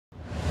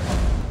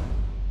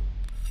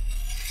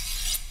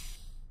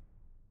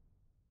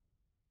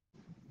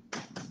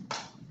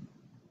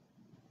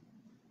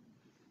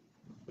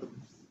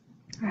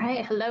All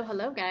right,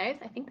 hello, guys.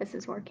 I think this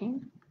is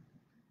working.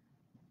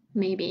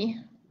 Maybe.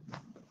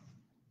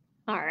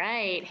 All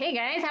right. Hey,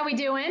 guys, how we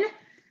doing?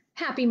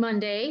 Happy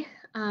Monday.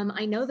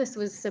 I know this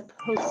was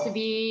supposed to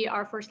be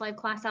our first live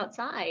class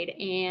outside,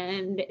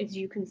 and as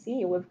you can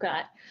see, we've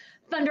got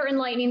thunder and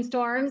lightning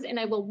storms, and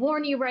I will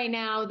warn you right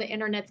now, the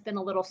internet's been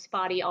a little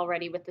spotty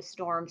already with the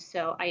storm,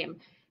 so I am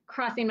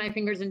crossing my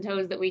fingers and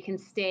toes that we can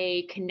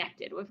stay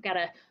connected. We've got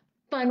a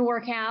fun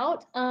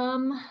workout.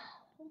 Hold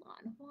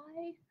on,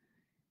 why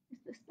is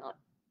this not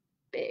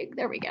big?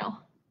 There we go.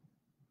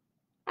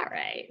 All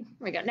right, here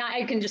we go. Now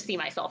I can just see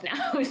myself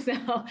now. So,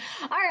 all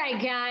right,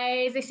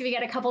 guys, I see we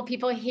got a couple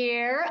people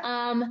here.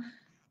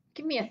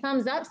 Give me a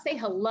thumbs up, say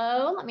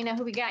hello. Let me know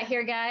who we got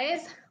here,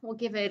 guys. We'll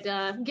give it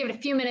a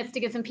few minutes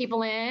to get some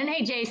people in.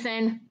 Hey,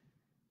 Jason.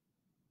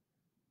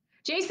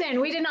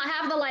 Jason, we did not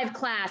have the live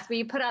class.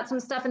 We put out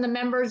some stuff in the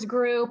members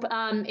group.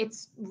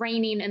 It's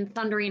raining and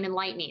thundering and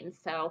lightning,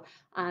 so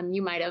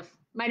you might have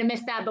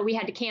missed that, but we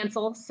had to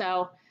cancel.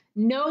 So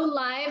no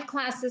live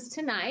classes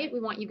tonight.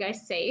 We want you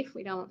guys safe.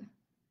 We don't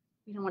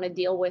want to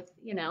deal with,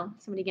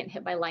 somebody getting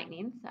hit by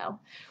lightning. So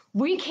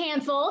we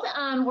canceled.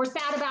 We're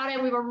sad about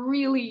it. We were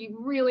really,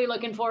 really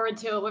looking forward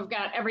to it. We've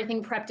got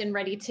everything prepped and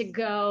ready to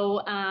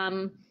go.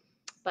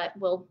 But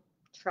we'll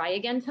try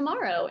again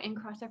tomorrow and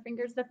cross our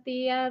fingers that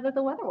the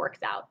weather works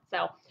out.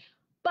 So,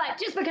 but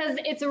just because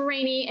it's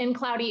rainy and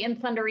cloudy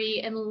and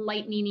thundery and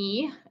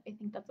lightning-y, I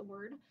think that's a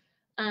word,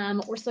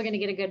 we're still going to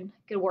get a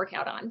good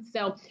workout on.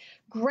 So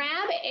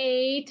grab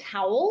a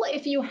towel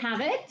if you have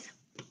it,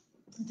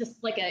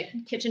 just like a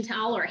kitchen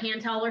towel or a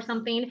hand towel or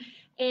something,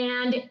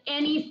 and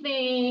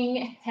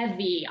anything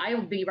heavy. I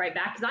will be right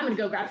back because I'm going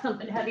to go grab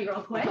something heavy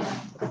real quick.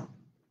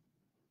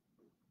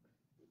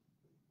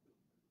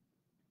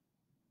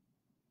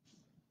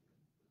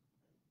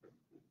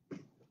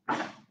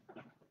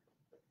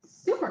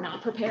 Super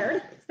not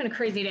prepared. It's been a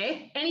crazy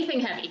day.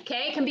 Anything heavy,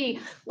 okay? It can be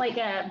like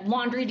a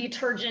laundry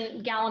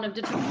detergent, gallon of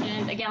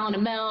detergent, a gallon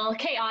of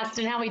milk. Hey,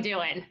 Austin, how we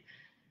doing?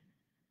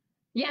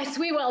 Yes,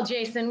 we will,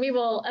 Jason. We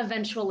will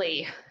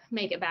eventually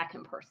make it back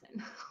in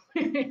person.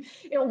 It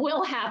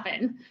will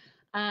happen.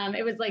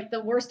 It was like the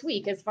worst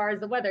week as far as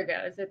the weather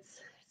goes. It's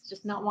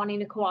just not wanting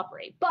to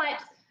cooperate.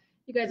 But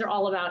you guys are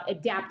all about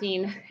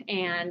adapting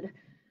and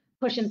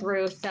pushing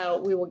through,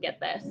 so we will get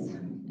this.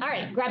 All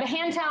right, grab a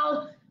hand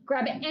towel,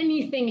 grab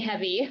anything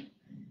heavy.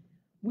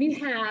 We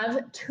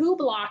have 2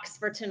 blocks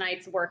for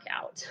tonight's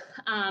workout.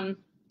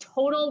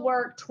 Total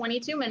work,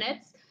 22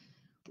 minutes.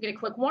 We'll get a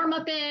quick warm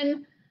up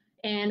in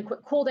and quick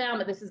cool down,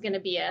 but this is going to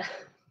be a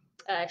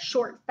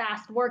short,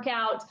 fast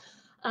workout.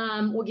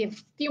 We'll give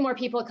a few more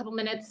people a couple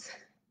minutes,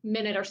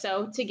 minute or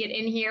so to get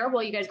in here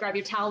while you guys grab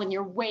your towel and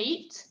your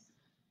weight.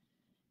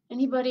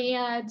 Anybody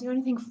do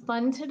anything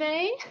fun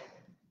today?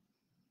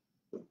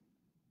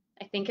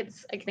 I think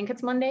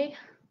it's Monday.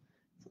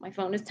 That's what my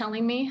phone is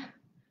telling me.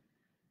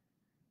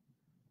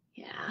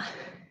 Yeah.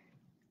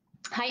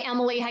 Hi,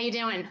 Emily. How you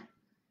doing?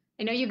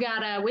 I know you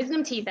got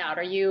wisdom teeth out.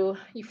 Are you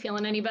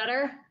feeling any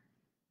better?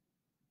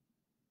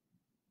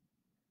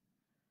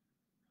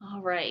 All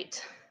right.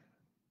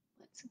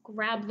 Let's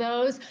grab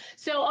those.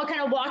 So I'll kind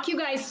of walk you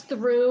guys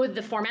through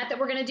the format that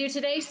we're going to do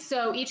today.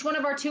 So each one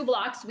of our 2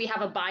 blocks, we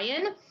have a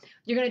buy-in.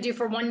 You're going to do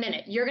for 1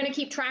 minute. You're going to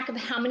keep track of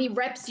how many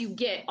reps you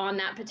get on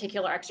that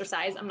particular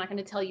exercise. I'm not going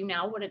to tell you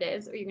now what it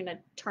is, or you're going to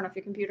turn off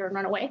your computer and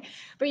run away,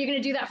 but you're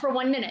going to do that for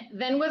 1 minute.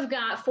 Then we've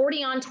got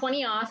 40 on,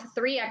 20 off,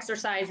 3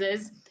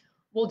 exercises.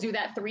 We'll do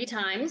that 3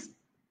 times.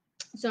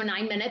 So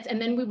 9 minutes,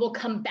 and then we will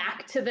come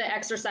back to the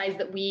exercise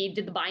that we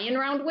did the buy-in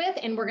round with,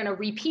 and we're going to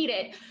repeat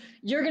it.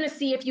 You're going to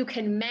see if you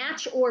can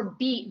match or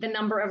beat the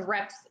number of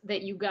reps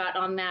that you got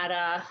on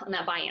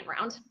that buy-in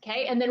round,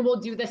 okay? And then we'll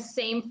do the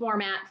same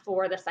format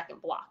for the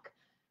second block.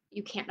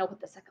 You can't know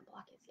what the second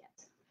block is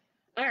yet.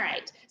 All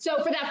right,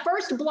 so for that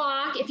first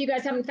block, if you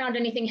guys haven't found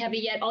anything heavy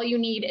yet, all you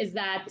need is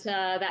that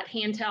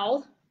hand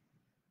towel.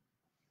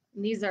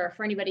 And these are,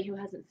 for anybody who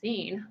hasn't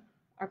seen,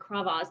 our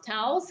Krav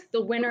towels.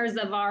 The winners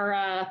of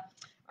our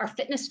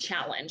fitness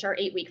challenge, our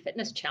 8-week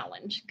fitness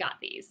challenge, got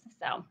these.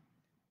 So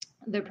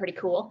they're pretty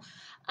cool.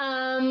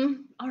 All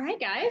right,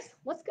 guys,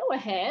 let's go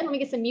ahead. Let me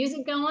get some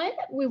music going.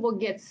 We will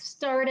get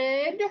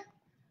started.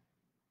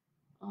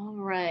 All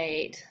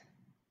right.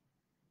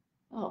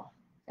 Oh,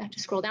 I have to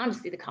scroll down to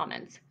see the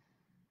comments.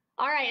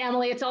 All right,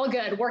 Emily, it's all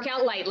good. Work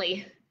out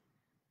lightly.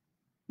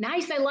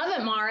 Nice, I love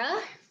it, Mara.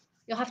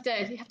 You have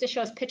to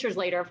show us pictures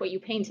later of what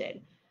you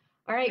painted.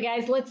 All right,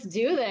 guys, let's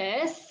do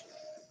this.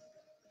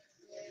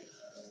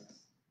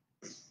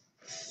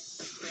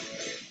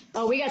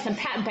 Oh, we got some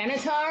Pat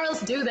Benatar.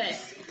 Let's do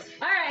this.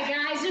 All right,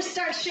 guys, just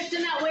start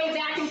shifting that weight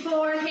back and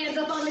forth, hands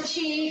up on the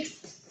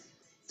cheeks.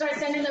 Start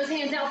sending those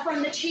hands out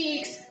from the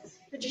cheeks.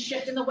 We're just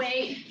shifting the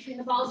weight between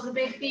the balls of the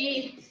big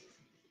feet.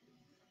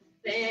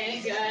 Very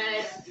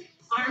good.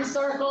 Arm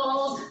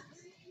circles.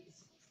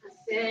 That's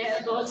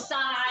it. Both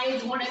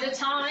sides, one at a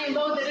time,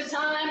 both at a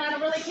time. I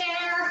don't really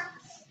care.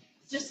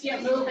 Just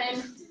get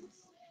moving.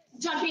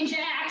 Jumping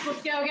jacks.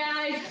 Let's go,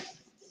 guys.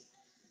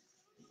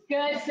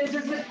 Good.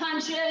 Scissors with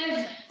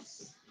punches.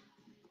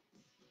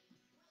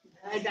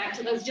 Good, back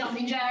to those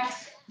jumping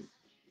jacks.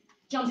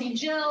 Jumping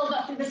Jills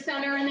up through the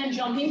center and then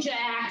jumping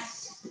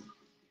jacks.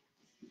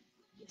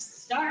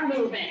 Just start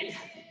moving.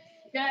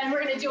 Good,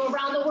 we're gonna do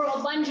around the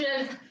world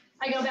lunges.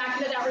 I go back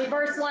into that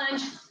reverse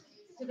lunge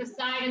to the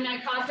side in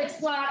that cossack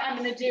squat. I'm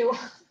gonna do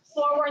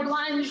forward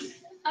lunge,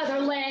 other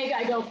leg,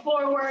 I go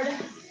forward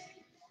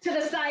to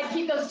the side,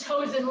 keep those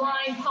toes in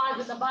line, pause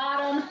at the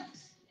bottom,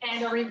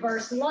 and a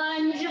reverse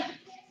lunge.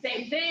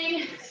 Same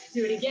thing,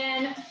 do it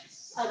again,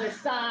 other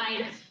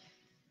side.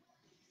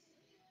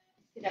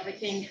 Get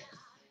everything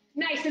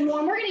nice and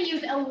warm. We're gonna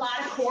use a lot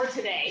of core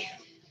today.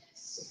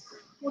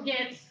 We'll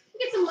get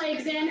some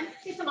legs in,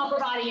 get some upper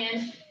body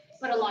in,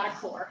 but a lot of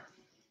core.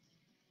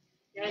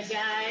 Good,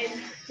 guys.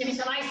 Give me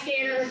some ice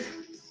skaters.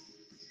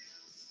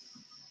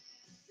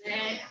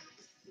 Good.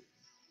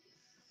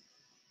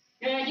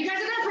 Good. You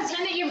guys are gonna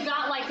pretend that you've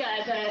got like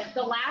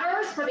the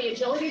ladders for the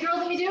agility drills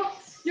that we do.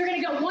 You're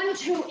gonna go 1,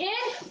 2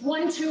 in,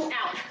 1, 2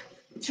 out.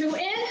 2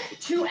 in,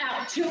 2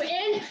 out, 2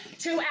 in,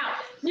 2 out.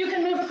 You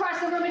can move across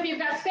the room if you've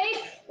got space,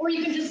 or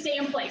you can just stay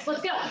in place.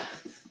 Let's go.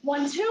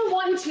 1, 2,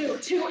 1, 2.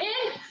 2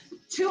 in,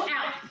 2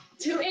 out.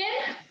 2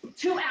 in,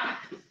 2 out.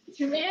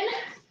 2 in,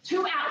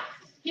 2 out.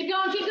 Keep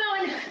going, keep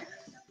going.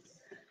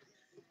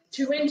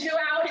 2 in, 2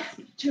 out.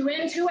 2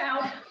 in, 2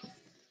 out.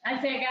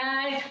 That's it,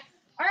 guys.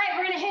 All right,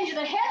 we're gonna hinge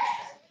the hips.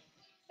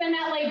 Send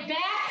that leg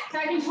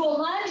back into a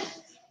lunge.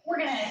 We're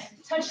gonna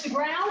touch the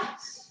ground,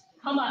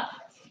 come up.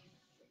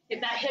 Get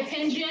that hip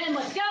hinge in,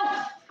 let's go.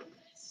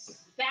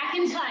 Back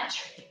and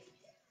touch.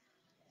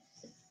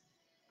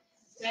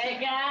 Good,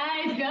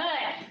 guys,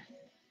 good.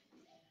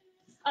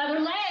 Other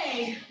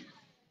leg,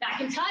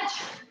 back and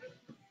touch.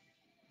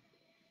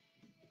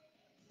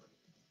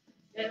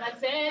 Good,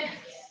 that's it.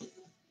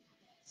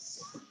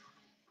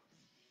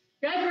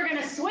 Good, we're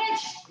gonna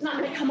switch. And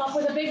I'm gonna come up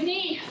with a big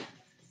knee.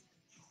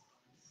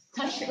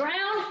 Touch the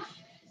ground.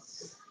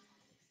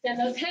 Extend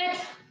those hips.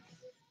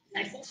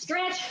 Nice little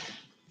stretch.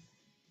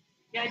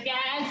 Good,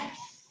 guys.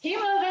 Keep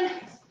moving.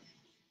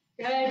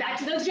 Good, back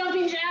to those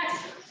jumping jacks.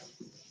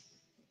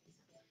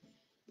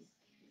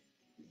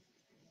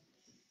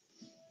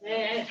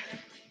 Good.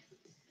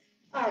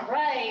 All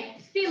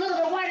right. Feet a little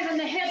bit wider than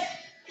the hips.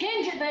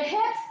 Hinge at the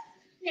hips.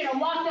 You're gonna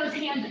walk those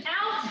hands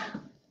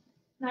out.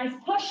 Nice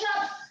push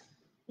up.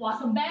 Walk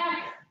them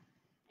back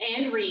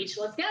and reach.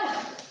 Let's go.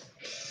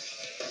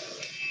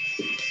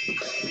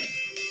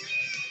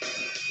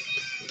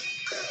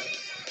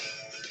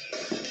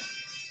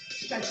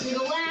 Stretch through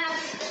the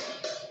lats.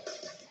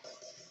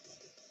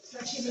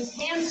 Stretching those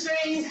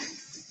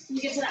hamstrings. You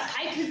get to that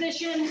high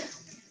position.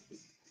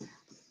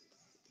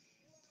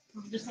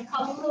 Just a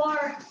couple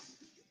more.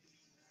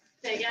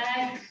 Okay,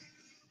 guys.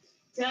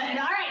 Good. All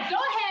right, go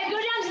ahead. Go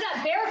down to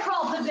that bear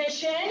crawl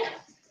position.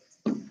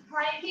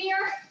 Right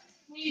here.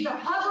 Knees are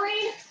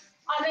hovering.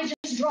 I'm going to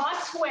just draw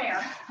a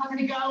square. I'm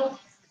going to go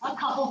a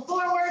couple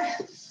forward,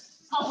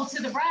 a couple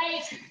to the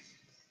right,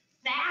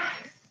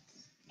 back,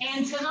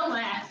 and to the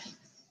left.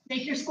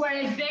 Make your square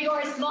as big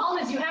or as small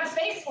as you have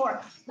space for.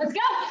 Let's go.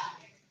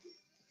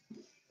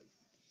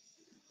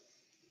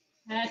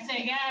 That's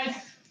it, guys.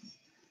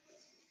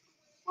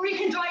 Or you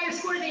can draw your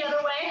square the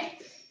other way.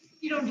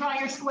 You don't draw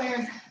your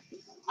squares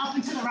up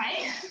and to the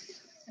right.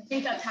 I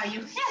think that's how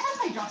you, that's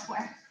how you draw a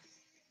square.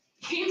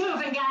 Keep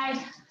moving, guys.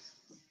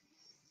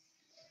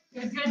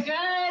 Good, good,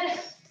 good.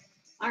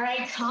 All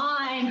right,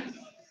 time.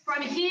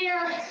 Front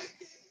here.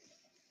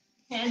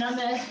 Hand on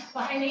the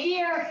behind the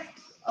ear.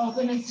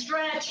 Open and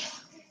stretch.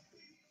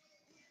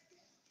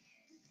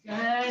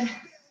 Good.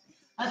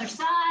 Other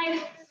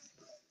side.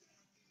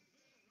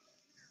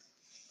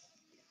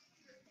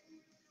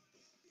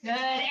 Good.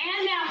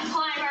 And mountain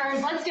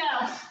climbers. Let's go.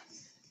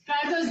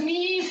 Drive those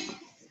knees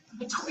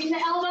between the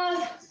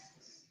elbows.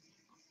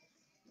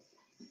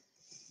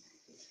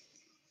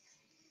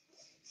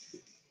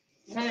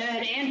 Good,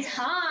 and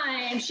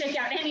time. Shake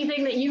out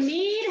anything that you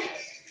need.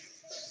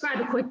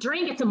 Grab a quick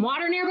drink, get some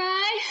water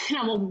nearby, and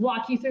I will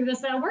walk you through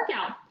this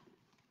workout.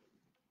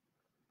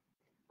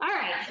 All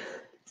right,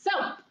 so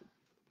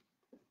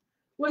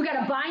we've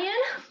got a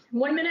buy-in,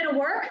 1 minute of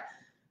work.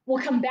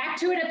 We'll come back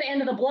to it at the end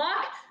of the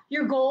block.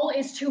 Your goal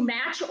is to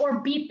match or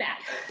beat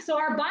that. So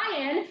our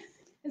buy-in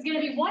is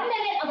gonna be 1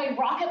 minute of a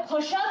rocket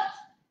push-up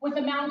with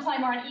a mountain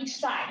climber on each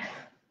side.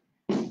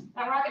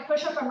 That rocket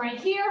push-up, I'm right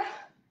here.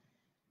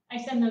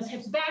 I send those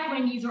hips back, my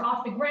knees are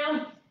off the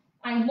ground.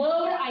 I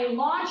load, I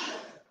launch,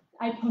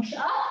 I push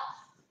up.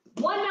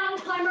 1 mountain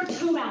climber,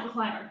 2 mountain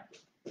climber.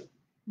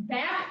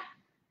 Back,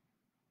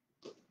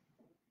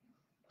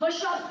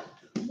 push up,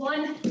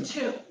 1,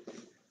 2.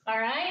 All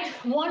right,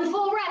 1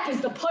 full rep is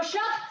the push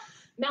up,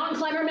 mountain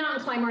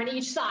climber on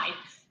each side.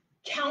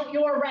 Count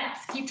your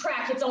reps, keep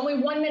track, it's only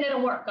 1 minute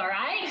of work, all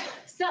right?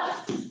 So,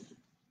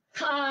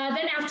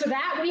 then after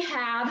that we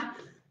have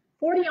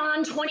 40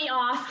 on, 20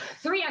 off,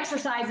 3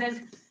 exercises,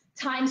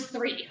 times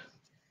 3.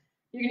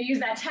 You're gonna use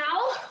that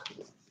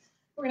towel.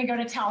 We're gonna go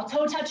to towel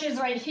toe touches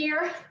right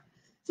here.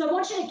 So I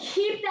want you to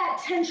keep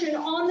that tension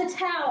on the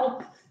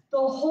towel the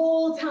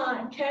whole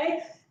time,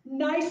 okay?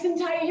 Nice and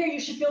tight here. You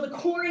should feel the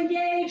core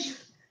engaged.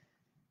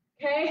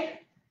 okay?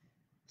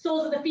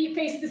 Soles of the feet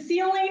face the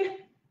ceiling.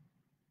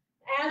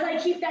 As I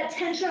keep that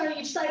tension on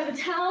each side of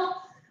the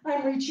towel,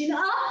 I'm reaching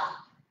up,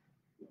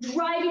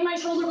 driving my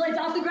shoulder blades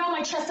off the ground,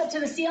 my chest up to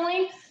the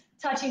ceiling,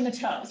 touching the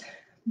toes.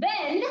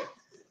 Then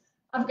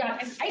I've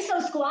got an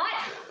iso squat.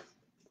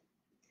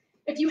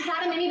 If you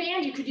had a mini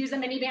band, you could use a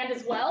mini band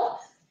as well.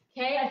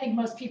 Okay, I think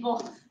most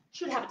people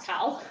should have a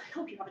towel. I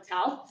hope you have a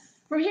towel.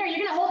 From here,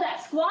 you're gonna hold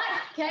that squat,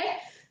 okay?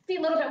 Feet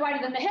a little bit wider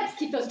than the hips,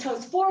 keep those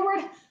toes forward,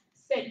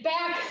 sit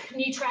back,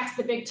 knee tracks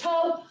the big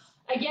toe.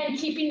 Again,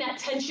 keeping that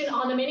tension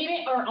on the mini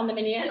band, or on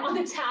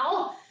the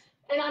towel.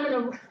 And I'm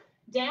gonna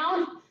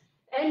down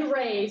and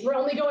raise. We're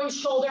only going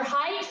shoulder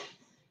height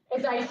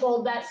as I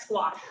hold that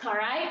squat, all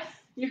right?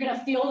 You're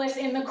gonna feel this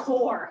in the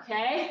core,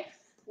 okay?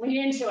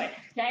 Lean into it,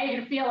 okay? You're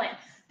gonna feel it.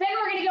 Then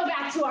we're gonna go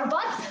back to our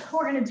butts.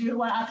 We're gonna do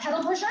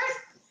pedal pushers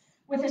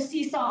with a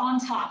seesaw on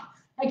top.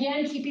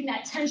 Again, keeping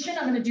that tension.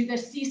 I'm gonna do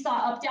this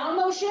seesaw up-down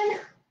motion.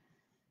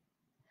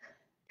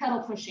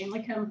 Pedal pushing,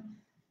 like I'm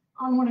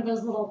on one of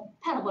those little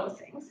pedal boat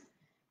things,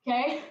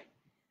 okay?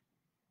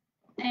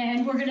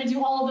 And we're gonna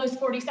do all of those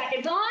 40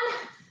 seconds on,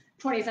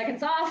 20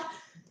 seconds off,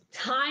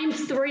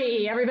 times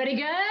 3. Everybody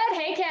good?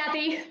 Hey,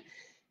 Kathy.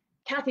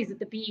 Kathy's at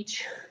the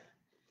beach.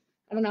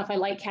 I don't know if I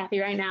like Kathy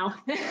right now.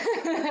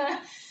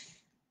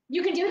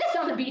 You can do this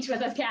on the beach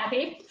with us,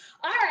 Kathy.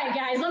 All right,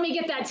 guys, let me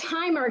get that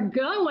timer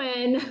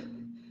going.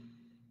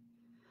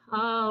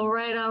 All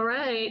right, all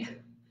right.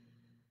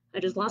 I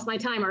just lost my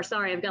timer.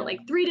 Sorry, I've got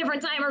like 3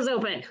 different timers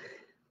open.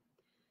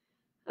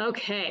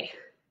 Okay.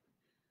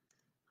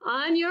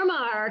 On your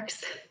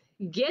marks,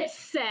 get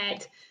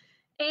set,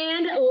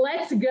 and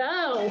let's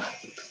go.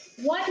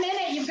 1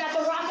 minute, you've got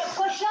the rocket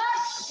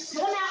push-up to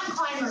the mountain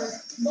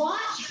climbers.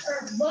 Launch,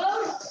 or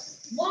load,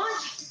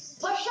 launch,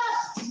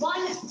 push-up,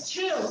 1,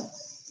 2.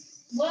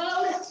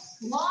 Load,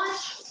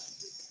 launch,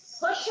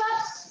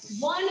 push-up,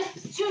 1,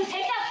 2.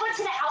 Take that foot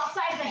to the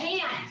outside of the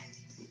hand.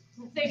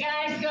 That's it,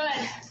 guys,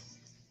 good.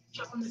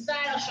 Show from the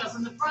side, I'll show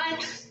from the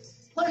front.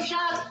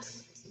 Push-up,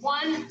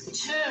 1,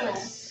 2.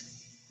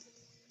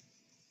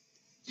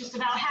 Just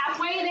about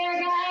halfway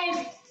there,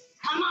 guys.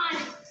 Come on.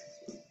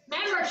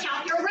 Remember,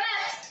 count your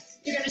reps.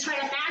 You're gonna try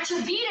to match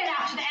or beat it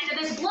after the end of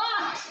this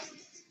block.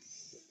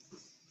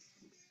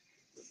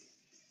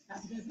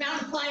 After those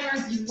mountain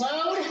climbers, you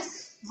load,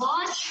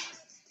 launch,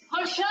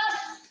 push up,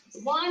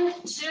 1,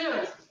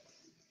 2.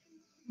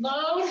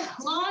 Load,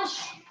 launch,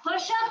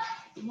 push up,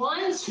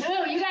 1, 2.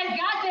 You guys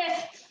got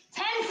this.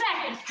 10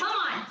 seconds, come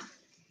on.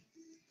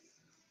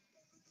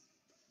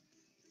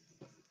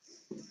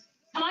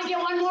 Come on, get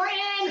one more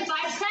in,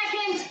 5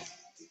 seconds.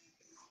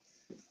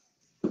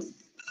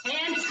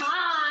 And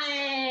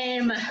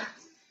time.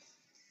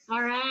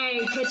 All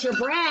right, catch your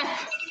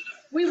breath.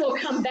 We will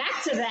come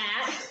back to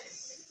that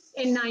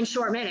in 9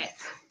 short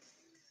minutes.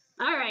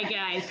 All right,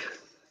 guys.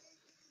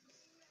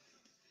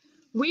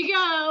 We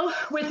go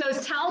with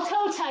those towel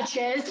toe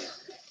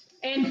touches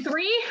in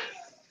 3,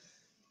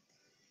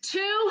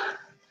 2,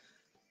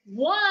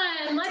 1.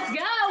 Let's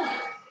go.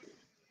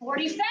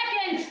 40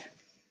 seconds.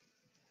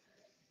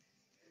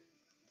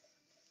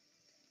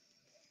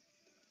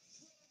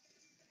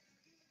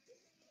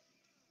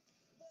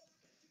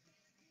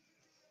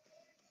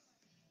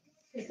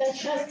 Get that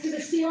chest to the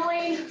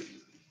ceiling.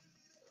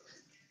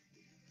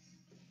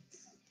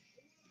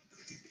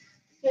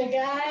 Okay,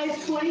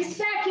 guys, 20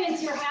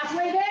 seconds. You're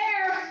halfway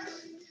there.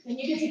 And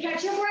you get to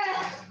catch your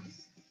breath.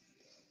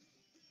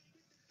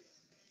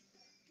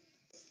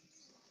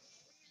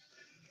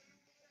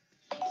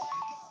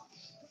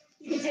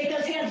 You can take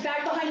those hands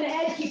back behind the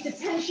head, keep the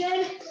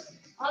tension,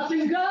 up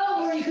and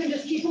go, or you can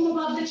just keep them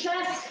above the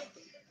chest.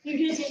 You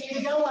continue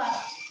to go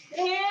up.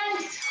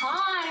 And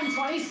time,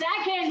 20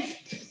 seconds.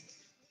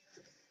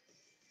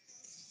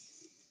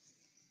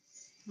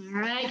 All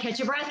right, catch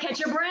your breath, catch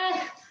your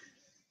breath.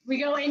 We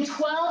go in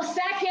 12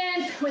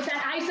 seconds with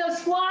that iso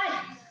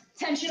squat.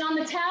 Tension on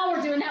the towel,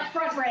 we're doing that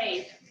front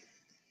raise.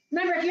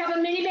 Remember, if you have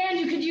a mini band,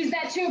 you could use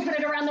that too. Put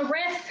it around the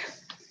wrist,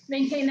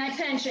 maintain that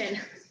tension.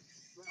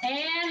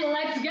 And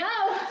let's go,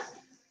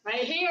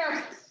 right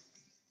here.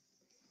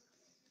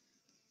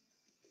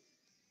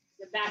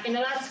 Get back into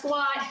that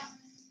squat,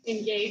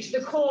 engage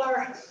the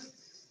core.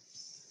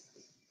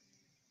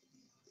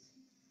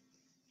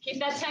 Keep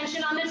that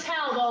tension on the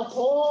towel the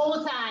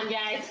whole time,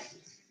 guys.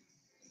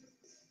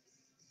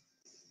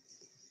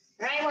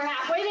 All right, we're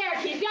halfway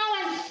there, keep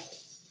going.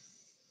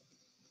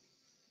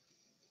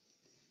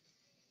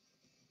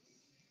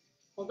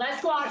 Hold that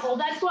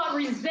squat,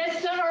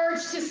 resist the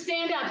urge to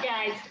stand up,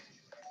 guys.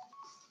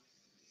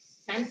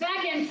 10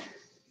 seconds.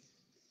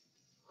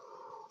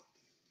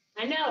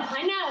 I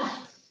know.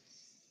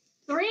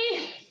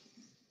 3,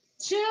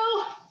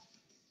 2,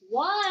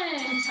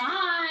 1,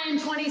 time,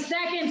 20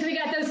 seconds. We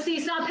got those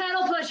seesaw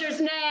pedal pushers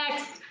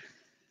next.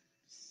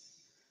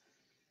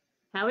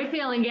 How we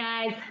feeling,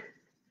 guys?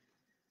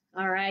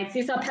 All right,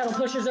 seesaw pedal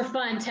pushers are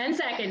fun, 10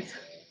 seconds.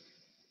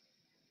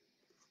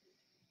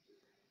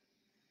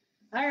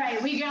 All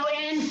right, we go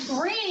in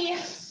 3,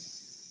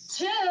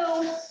 2,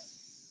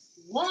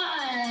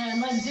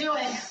 1. Let's do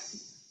it.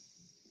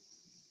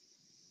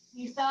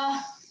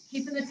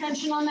 Keeping the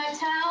tension on that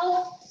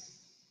towel.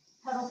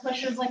 Pedal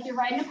pushers like you're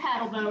riding a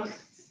paddle boat.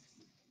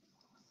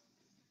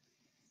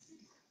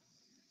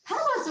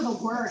 Paddle boats are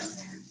the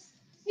worst.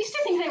 I used to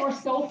think they were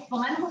so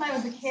fun when I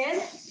was a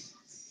kid,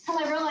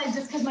 until I realized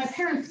it's because my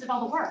parents did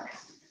all the work.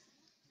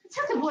 I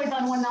took the boys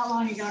on one not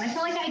long ago, and I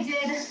feel like I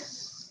did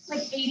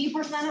like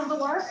 80% of the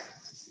work.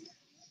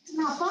 It's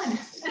not fun.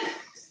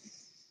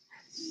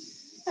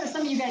 So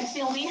some of you guys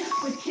feel me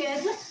with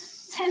kids.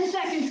 10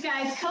 seconds,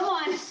 guys. Come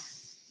on.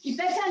 Keep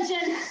that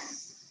tension.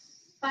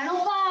 Final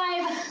 5.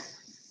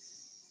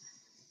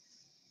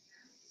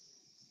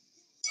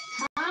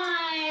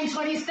 Time.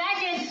 20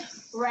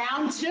 seconds.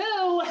 Round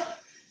 2.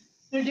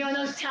 We're doing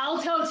those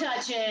towel toe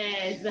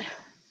touches.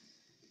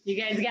 You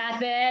guys got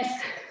this.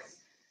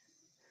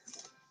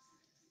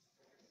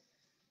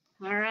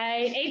 All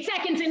right. 8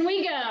 seconds and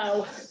we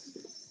go.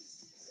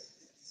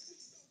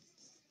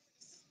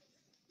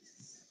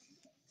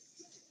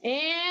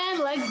 And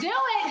let's do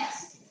it.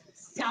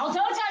 Towel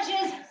toe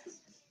touches.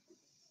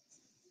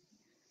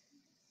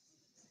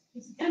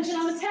 Keep the tension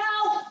on the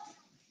towel.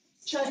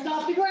 Chest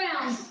off the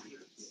ground.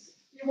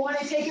 You want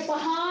to take it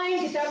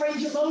behind, get that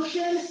range of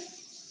motion,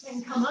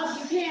 and come up,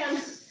 you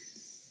can.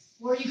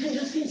 Or you can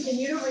just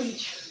continue to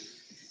reach.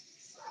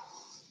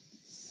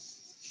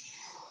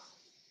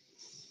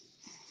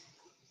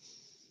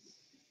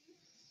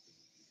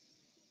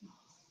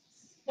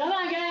 Come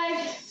on,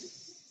 guys.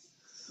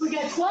 We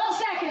got 12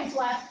 seconds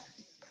left.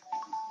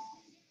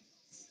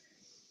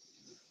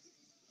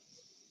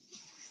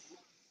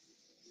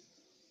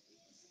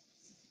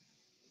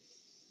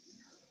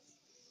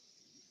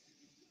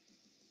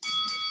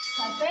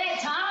 That's it,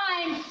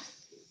 time.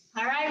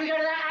 All right, we go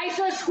to that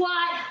iso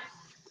squat.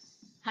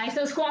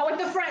 Iso squat with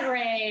the front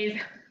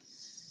raise.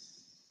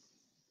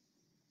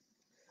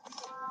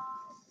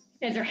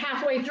 Guys are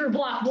halfway through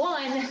block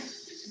 1.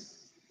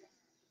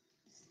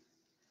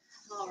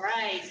 All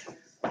right.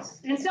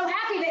 I'm so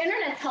happy the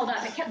internet's held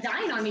up. It kept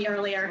dying on me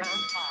earlier.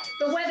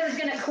 The weather's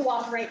gonna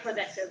cooperate for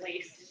this at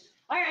least.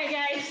 All right,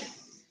 guys.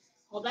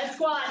 Hold that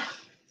squat.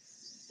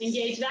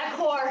 Engage that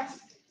core.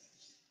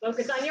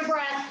 Focus on your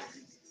breath.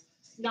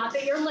 Not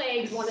that your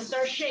legs want to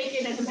start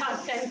shaking in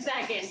about 10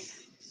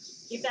 seconds.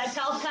 Keep that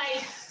towel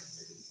tight.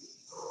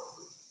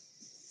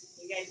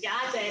 You guys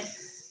got this.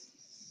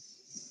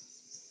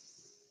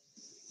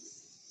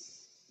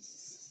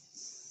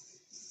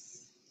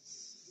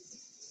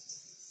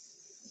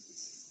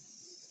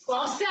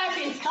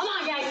 Seconds. Come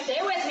on, guys. Stay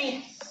with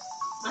me.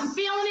 I'm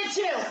feeling it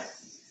too.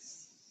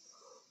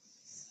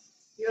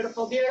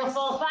 Beautiful,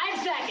 beautiful. 5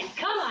 seconds.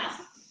 Come on.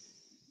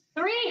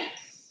 3,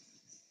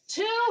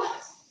 2,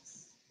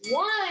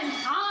 1.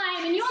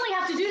 Time. And you only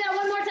have to do that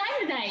one more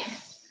time tonight.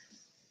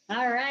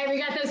 All right. We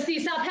got those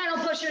seesaw pedal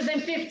pushers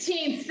in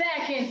 15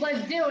 seconds.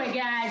 Let's do it,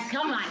 guys.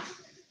 Come on.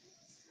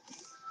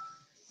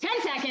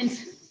 10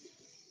 seconds.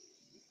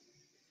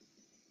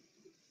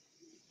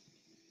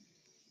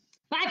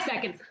 5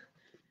 seconds.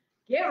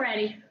 Get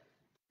ready.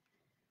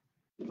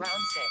 Round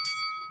 6.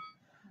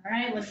 All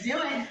right, let's do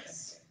it.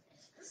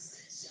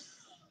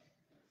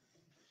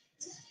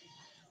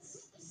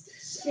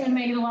 Just gonna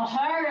make it a little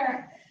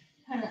harder.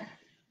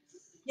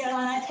 Get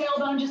on that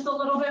tailbone just a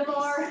little bit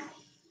more.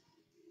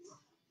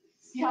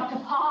 You have to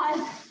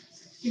pause.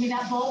 Give me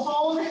that bowl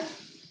hold,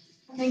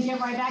 and then get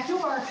right back to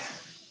work.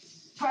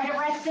 Try to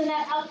rest in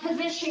that up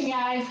position,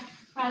 guys,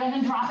 rather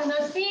than dropping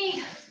those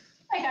feet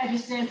like I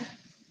just did.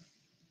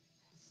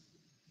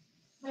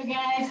 So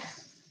guys,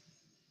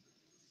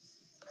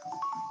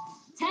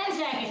 10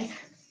 seconds.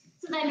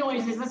 So that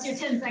noise is, what's your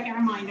 10-second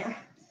reminder?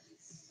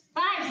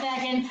 5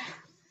 seconds.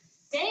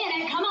 Stay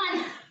in it, come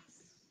on.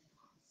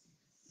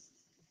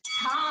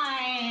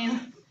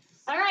 Time.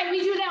 All right,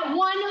 we do that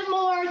one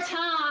more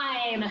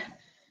time.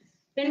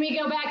 Then we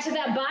go back to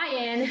that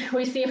buy-in.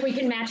 We see if we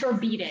can match or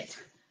beat it.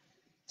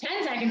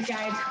 10 seconds,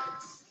 guys.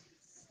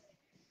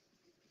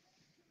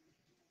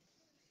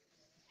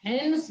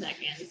 10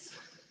 seconds.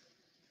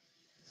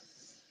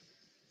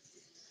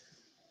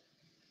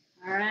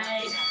 All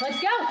right, let's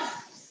go.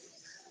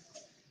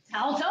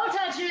 Towel toe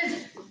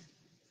touches.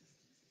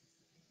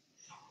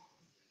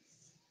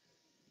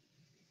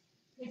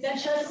 Take that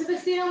chest to the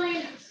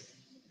ceiling.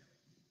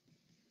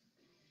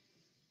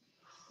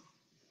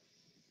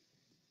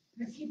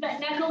 Keep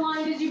that neck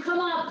aligned as you come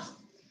up.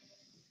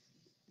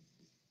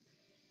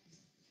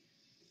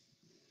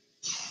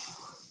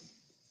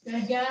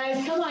 Good,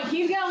 guys. Come on,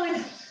 keep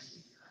going.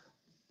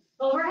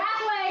 Over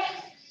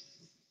halfway.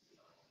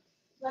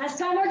 Last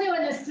time we're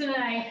doing this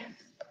tonight.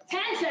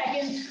 10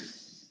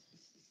 seconds.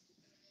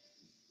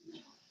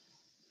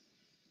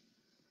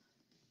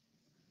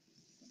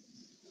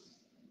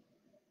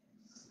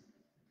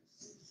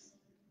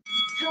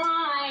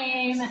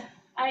 Time.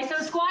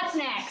 Iso squats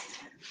next.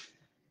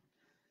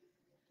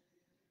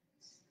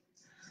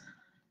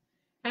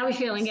 How are we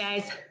feeling,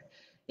 guys?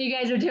 You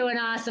guys are doing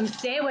awesome.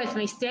 Stay with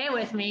me, stay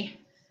with me.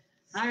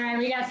 All right,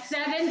 we got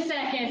 7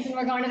 seconds, and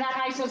we're going to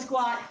that iso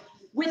squat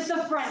with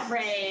the front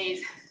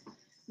raise.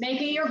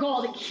 Make it your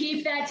goal to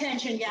keep that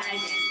tension,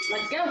 guys.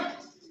 Let's go.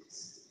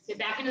 Sit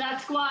back into that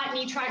squat,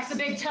 knee tracks the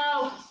big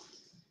toe.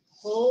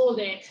 Hold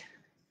it.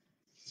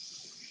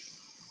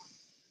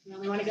 You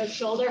only want to go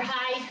shoulder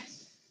height.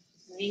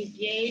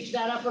 Engage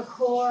that upper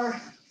core.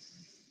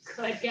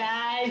 Good,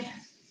 guys.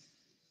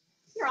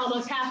 You're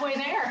almost halfway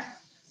there.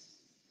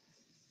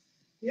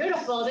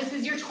 Beautiful. This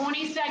is your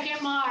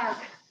 20-second mark.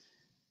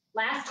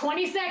 Last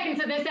 20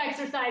 seconds of this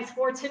exercise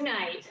for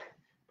tonight.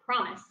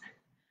 Promise.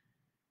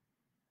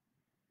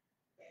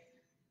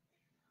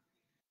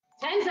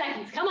 10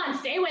 seconds. Come on,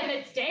 stay with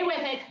it. Stay with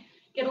it.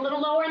 Get a little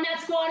lower in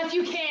that squat if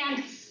you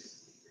can.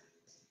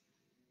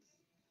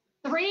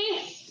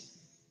 3,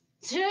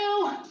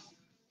 2,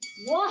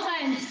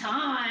 1.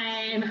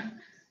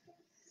 Time.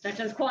 Stretch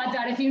those quads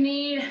out if you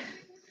need.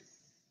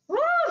 Woo,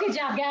 good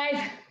job,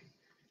 guys.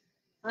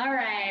 All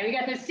right, we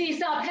got the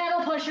seesaw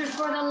pedal pushers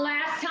for the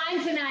last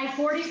time tonight.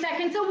 40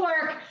 seconds of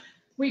work.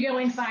 We go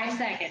in 5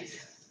 seconds.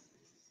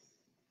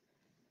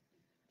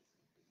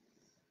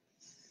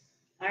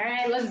 All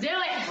right, let's do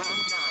it.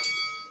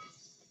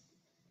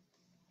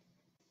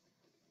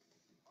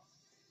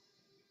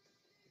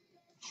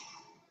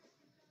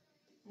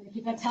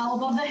 Keep that towel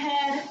above the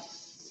head.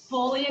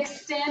 Fully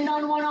extend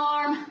on one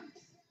arm.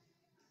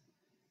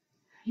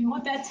 You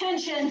want that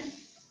tension.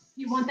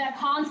 You want that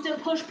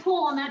constant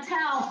push-pull on that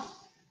towel.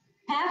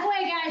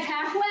 Halfway, guys,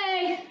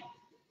 halfway.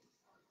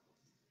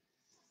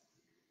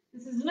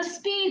 This isn't a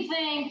speed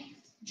thing.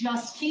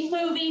 Just keep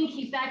moving.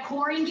 Keep that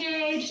core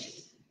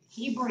engaged.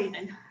 Keep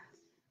breathing.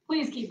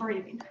 Please keep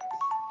breathing.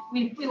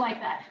 We like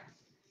that.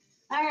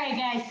 All right,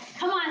 guys,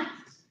 come on.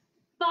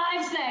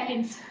 5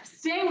 seconds.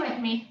 Stay with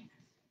me.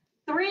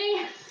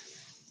 3,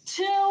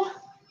 2,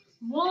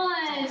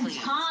 1.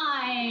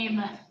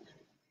 Time.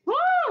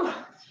 Woo!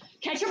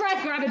 Catch your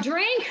breath. Grab a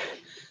drink.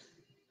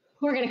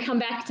 We're gonna come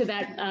back to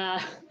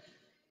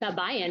that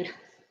buy-in.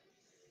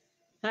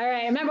 All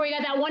right, remember we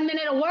got that 1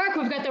 minute of work.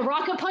 We've got the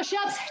rocket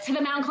push-ups to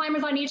the mountain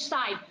climbers on each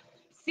side.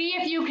 See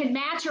if you can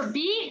match or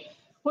beat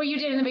what you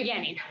did in the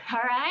beginning. All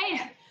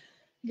right,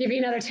 give you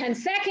another 10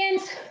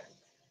 seconds.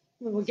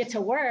 We'll get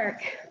to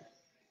work.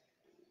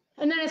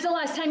 And then it's the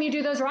last time you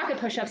do those rocket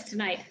push-ups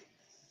tonight.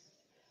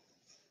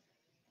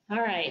 All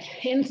right,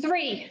 in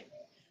 3,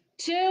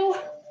 2,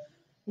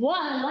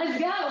 1, let's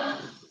go.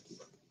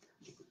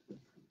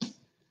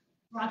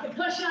 Rocket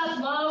push-up,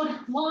 load,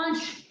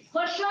 launch,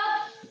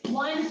 push-up,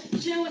 1,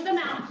 2 with the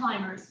mountain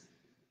climbers.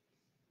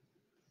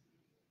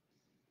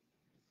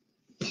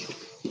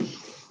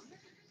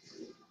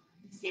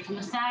 See from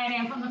the side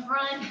and from the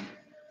front.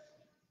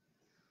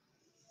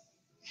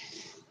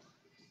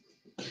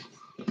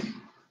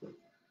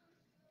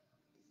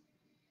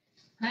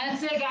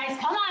 That's it, guys,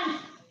 come on.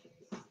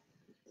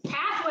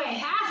 Halfway,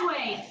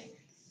 halfway.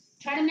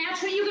 Try to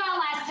match what you got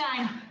last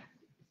time.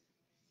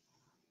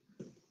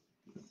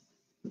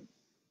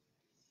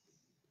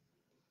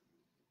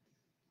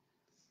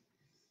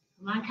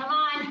 Come on, come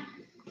on.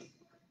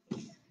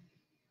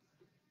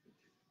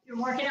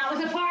 You're working out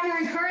with a partner,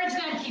 encourage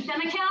them, keep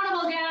them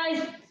accountable,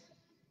 guys.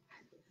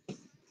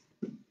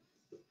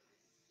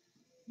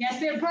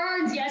 Yes, it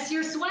burns. Yes,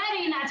 you're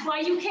sweating. That's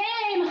why you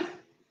came.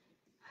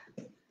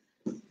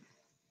 At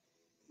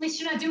least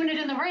you're not doing it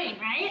in the rain,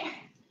 right?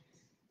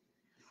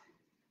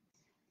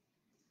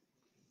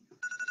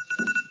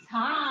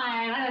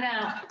 Time, I don't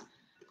know.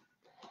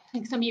 I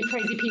think some of you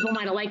crazy people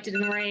might have liked it in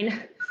the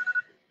rain.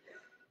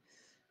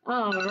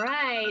 All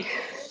right.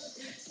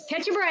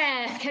 Catch your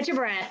breath, catch your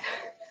breath.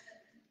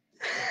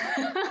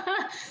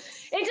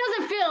 It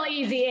doesn't feel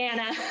easy,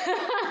 Anna.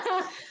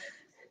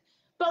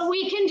 But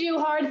we can do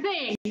hard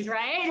things,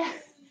 right?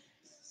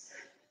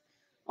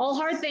 All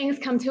hard things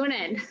come to an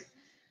end.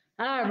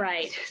 All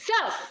right, so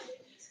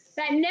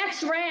that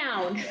next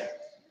round,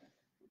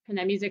 turn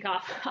that music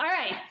off. All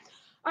right,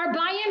 our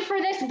buy-in for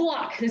this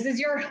block. This is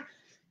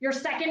your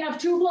second of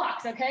 2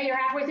 blocks, okay? You're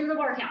halfway through the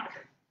workout.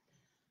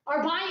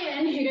 Our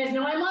buy-in, you guys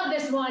know I love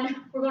this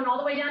one. We're going all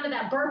the way down to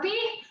that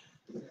burpee,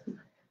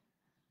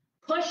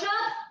 push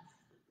up,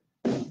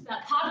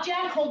 that pop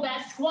jack, hold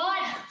that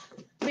squat,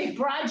 big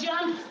broad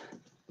jump,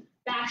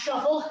 back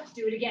shuffle,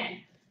 do it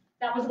again.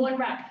 That was 1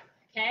 rep,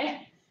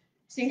 okay?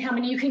 Seeing how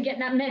many you can get in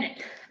that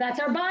minute. That's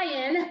our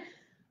buy-in.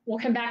 We'll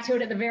come back to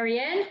it at the very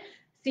end.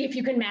 See if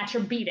you can match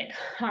or beat it,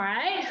 all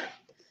right?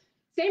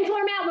 Same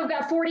format, we've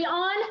got 40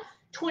 on,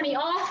 20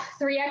 off,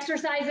 3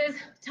 exercises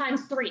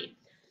times 3.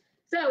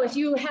 So if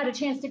you had a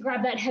chance to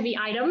grab that heavy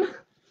item,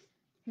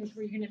 here's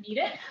where you're gonna meet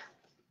it.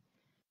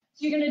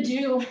 So you're gonna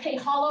do a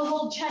hollow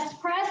hold chest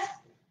press.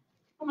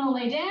 I'm gonna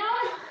lay down,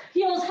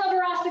 heels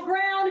hover off the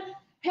ground,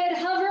 head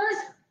hovers,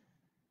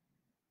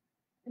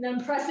 and then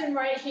I'm pressing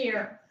right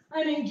here.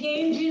 I'm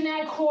engaging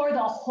that core the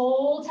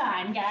whole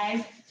time,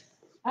 guys.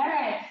 All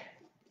right,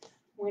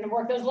 we're gonna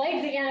work those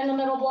legs again in the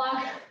middle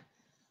block.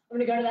 I'm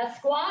gonna go to that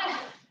squat.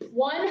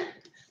 1,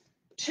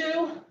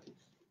 2,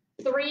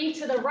 3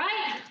 to the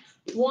right.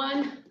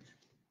 1,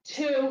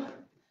 2,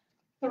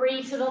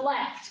 3 to the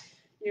left.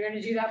 You're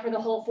gonna do that for the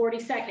whole 40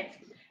 seconds.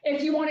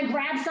 If you wanna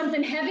grab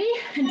something heavy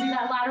and do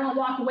that lateral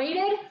walk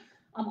weighted,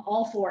 I'm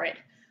all for it.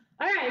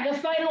 All right, the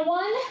final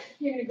one,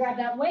 you're gonna grab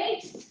that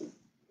weight.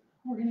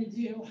 we're gonna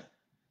do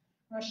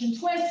Russian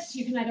twist.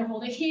 You can either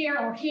hold it here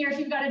or here if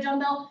you've got a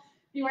dumbbell.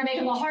 If you wanna make it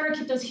a little harder,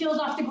 keep those heels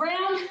off the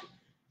ground.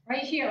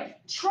 Right here.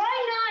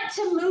 Try not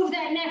to move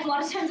that neck. A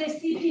lot of times I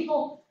see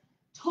people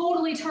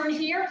totally turn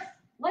here.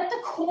 Let the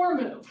core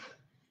move,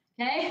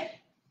 okay?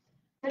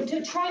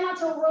 And try not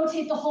to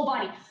rotate the whole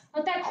body.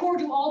 Let that core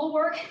do all the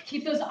work.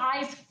 Keep those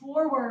eyes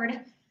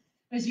forward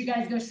as you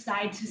guys go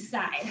side to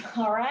side,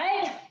 all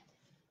right?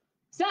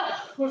 So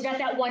we've got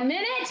that 1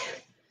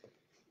 minute.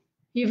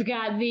 You've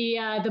got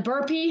the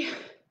burpee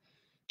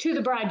to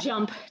the broad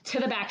jump to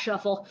the back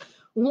shuffle.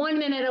 1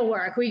 minute of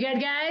work. We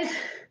good, guys?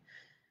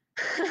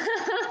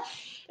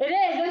 It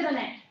is, isn't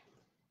it?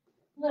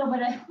 A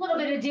little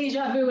bit of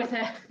deja vu with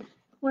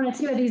one or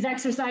two of these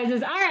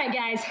exercises. All right,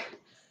 guys.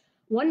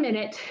 1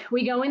 minute.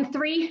 We go in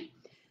 3,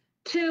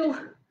 2,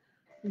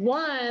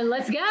 1.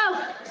 Let's go.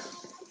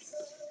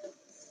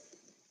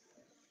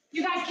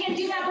 You guys can't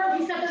do that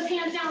burpee. Set those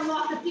hands down,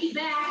 walk the feet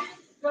back.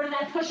 Go to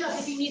that push-up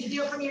if you need to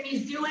do it from your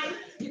knees. Do it.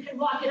 You can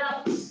walk it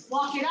up.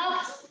 Walk it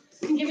up.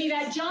 And give me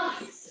that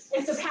jump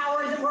if the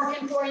power isn't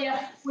working for you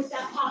with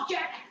that pop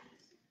jack.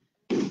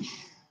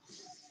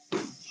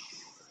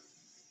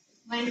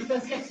 Land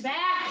those hips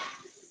back.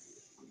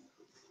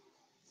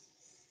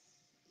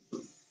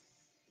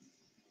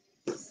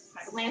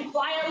 Try to land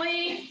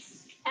quietly.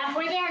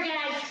 Halfway there,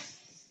 guys.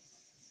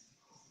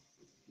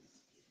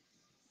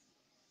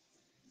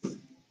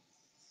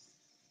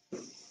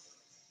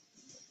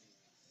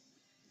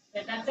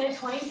 That's it,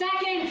 20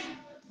 seconds.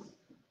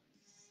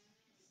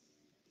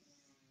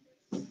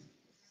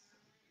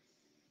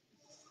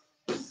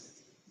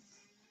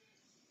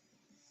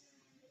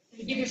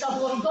 You give yourself a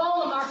little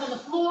goal, a mark on the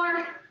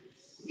floor.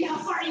 See how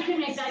far you can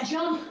make that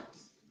jump.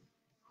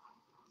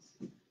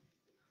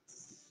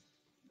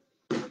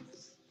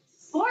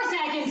 4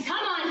 seconds,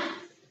 come on.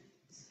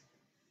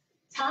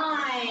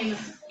 Time.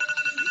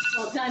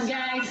 Well done,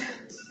 guys.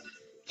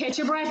 Catch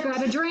your breath,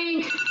 grab a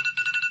drink.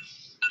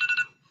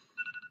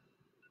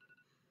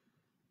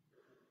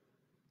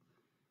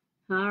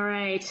 All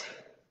right.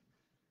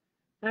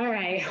 All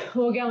right,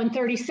 we'll go in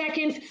 30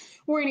 seconds.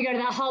 We're gonna go to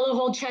that hollow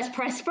hold chest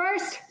press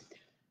first.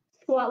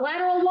 Squat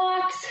lateral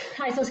walks,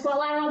 iso squat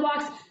lateral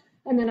walks,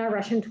 and then our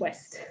Russian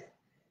twist.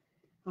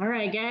 All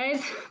right,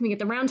 guys, let me get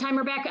the round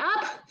timer back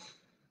up.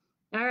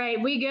 All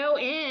right, we go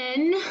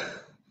in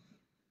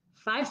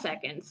 5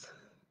 seconds.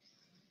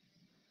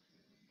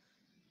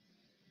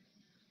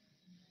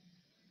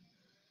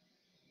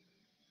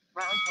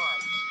 Round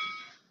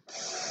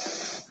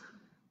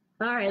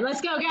 1. All right, let's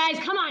go, guys,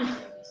 come on.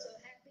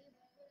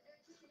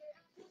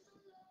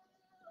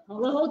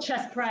 Hollow hold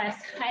chest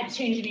press. I had to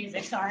change the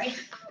music, sorry.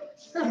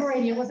 The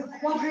radio wasn't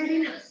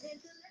cooperating.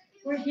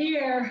 We're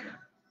here.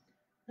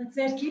 That's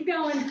it, keep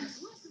going.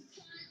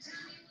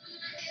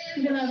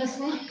 Even though this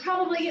will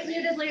probably get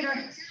muted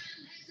later.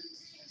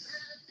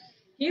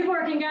 Keep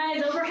working,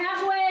 guys, over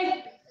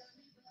halfway.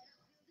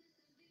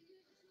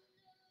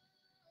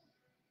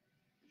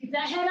 Keep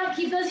that head up,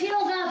 keep those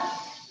heels up.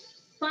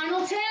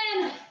 Final 10.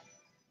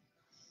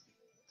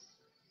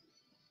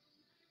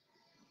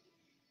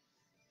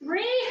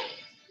 3,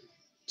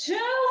 2,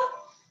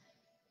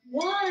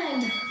 1.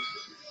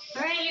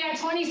 All right, you got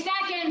 20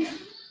 seconds.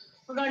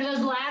 We're going to those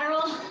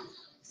lateral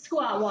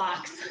squat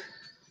walks.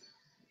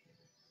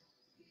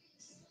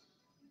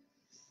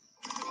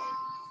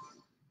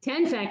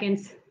 Ten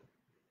seconds.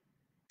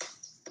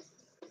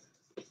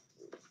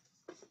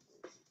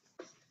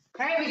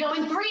 All right, we go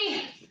in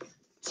 3,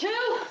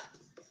 2,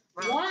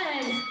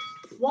 1.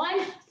 1,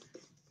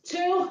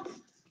 2,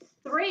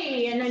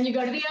 3, and then you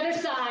go to the other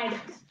side.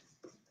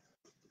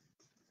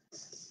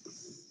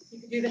 You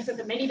can do this with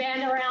a mini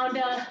band around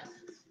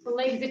the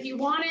legs if you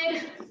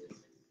wanted.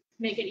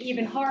 Make it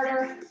even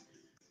harder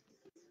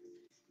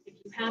if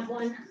you have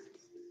one.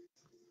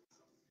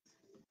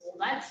 Hold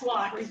that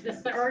squat,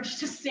 resist the urge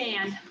to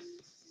stand.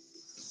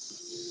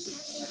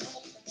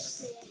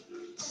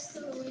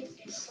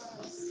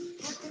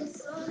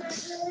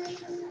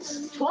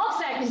 12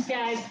 seconds,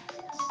 guys.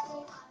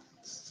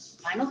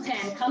 Final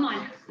 10, come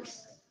on.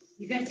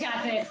 You guys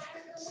got this.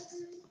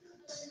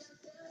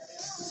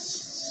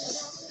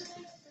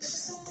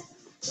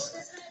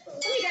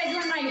 Some of you guys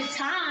were in my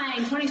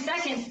time, 20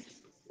 seconds.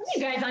 Some of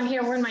you guys on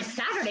here were in my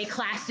Saturday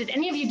class. Did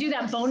any of you do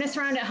that bonus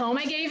round at home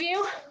I gave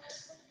you?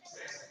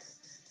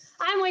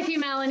 I'm with you,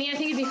 Melanie. I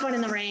think it'd be fun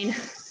in the rain.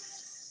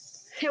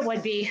 It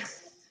would be.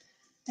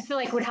 I feel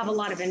like it would have a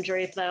lot of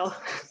injuries, though.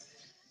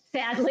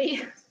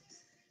 Sadly.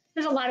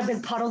 There's a lot of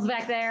big puddles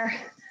back there.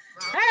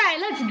 All right,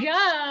 let's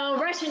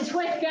go. Russian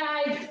twist,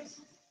 guys.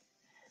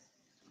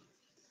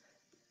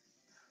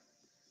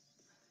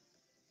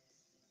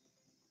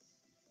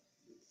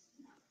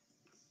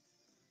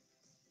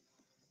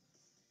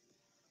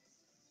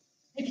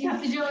 If you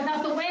have to do it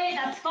without the weight,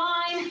 that's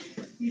fine.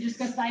 You just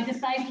go side to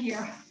side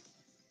here.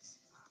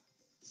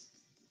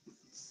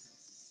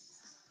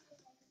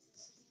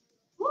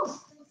 Woo.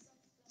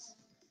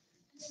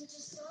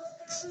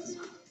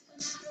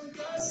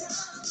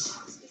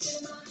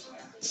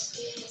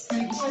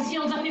 Keep those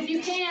heels up if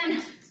you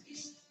can.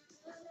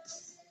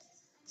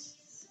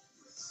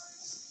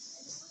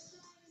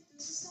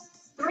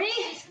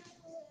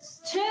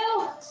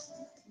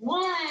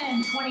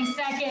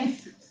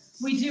 seconds.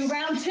 We do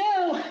round 2.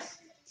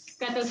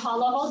 Got those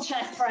hollow hold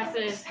chest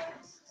presses.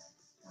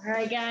 All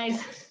right,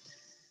 guys.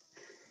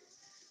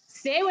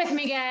 Stay with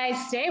me,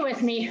 guys. Stay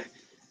with me.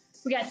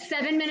 We got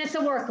 7 minutes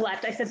of work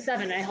left. I said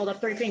 7, I held up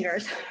 3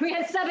 fingers. We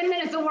got 7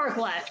 minutes of work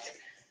left.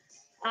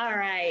 All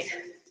right.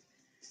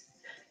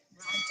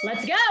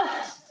 Let's go.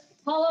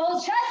 Hollow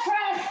hold chest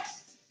press.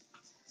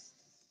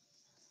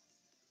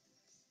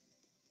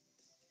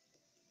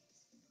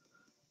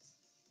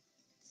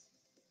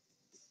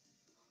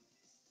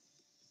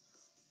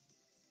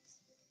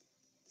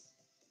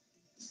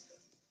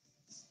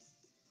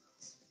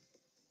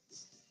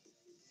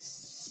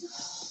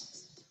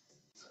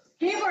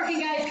 Keep working,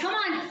 guys. Come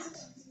on.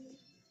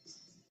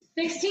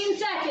 16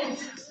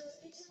 seconds.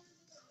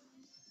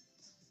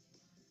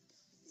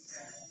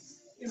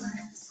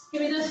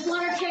 Give me those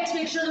flutter kicks.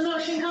 Make sure the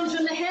motion comes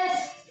from the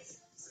hips.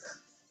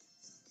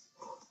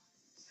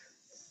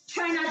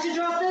 Try not to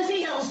drop those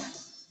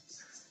heels.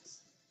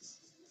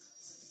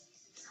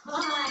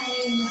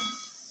 Time.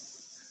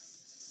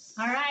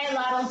 All right,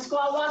 lateral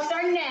squat walks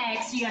are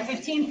next. You got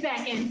 15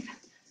 seconds.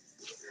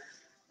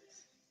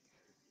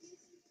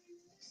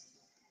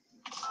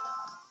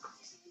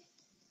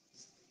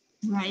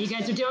 All right, you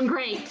guys are doing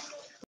great.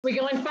 We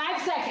go in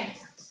 5 seconds.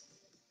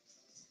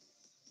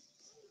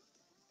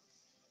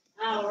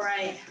 All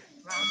right,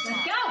 let's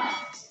go.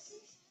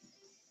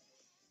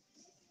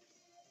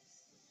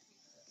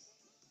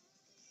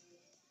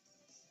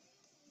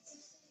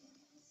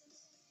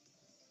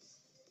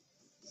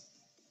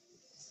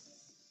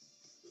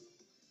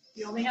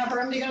 You only have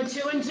room to go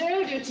 2 and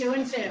 2, do 2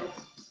 and 2.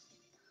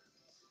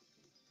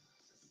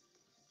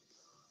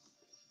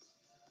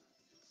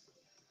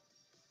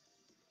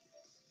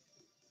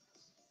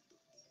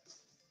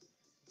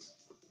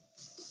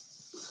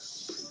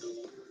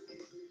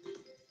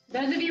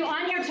 Those of you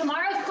on here,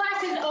 tomorrow's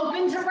class is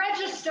open to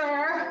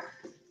register.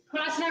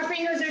 Crossing our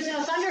fingers, there's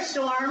no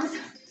thunderstorms.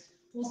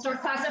 We'll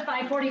start class at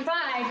 5:45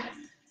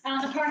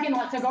 out in the parking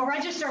lot, so go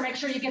register, make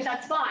sure you get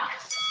that spot.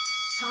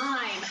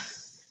 Time.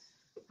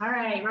 All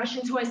right,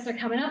 Russian twists are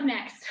coming up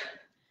next.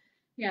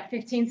 You got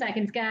 15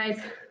 seconds, guys.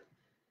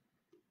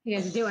 You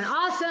guys are doing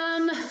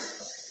awesome.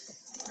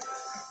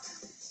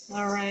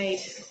 All right.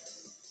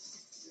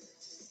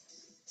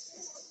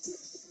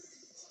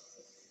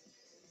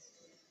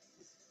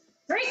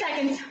 Three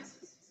seconds.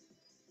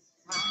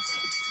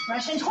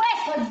 Russian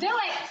twist, let's do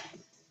it.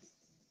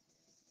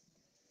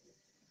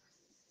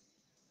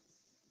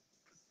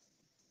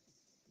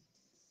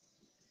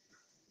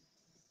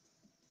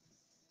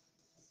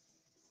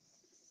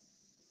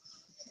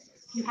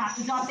 You have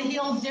to drop the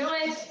heels, do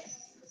it.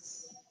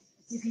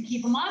 You can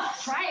keep them up,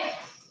 try it.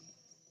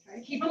 Try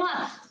to keep them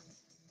up.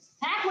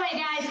 Halfway,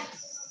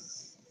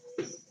 guys.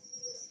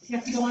 You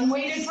have to go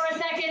unweighted for a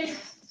second.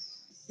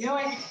 Do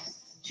it.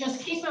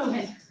 Just keep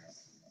moving.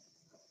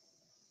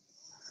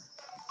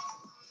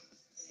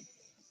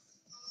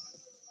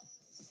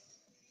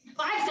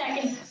 5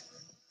 seconds.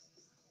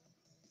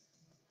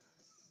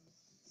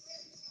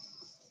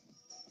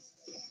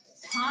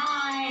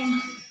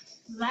 Time.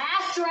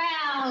 Last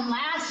round,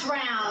 last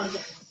round.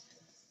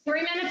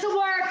 3 minutes of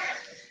work.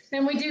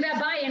 Then we do that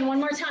buy-in one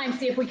more time,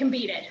 see if we can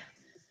beat it.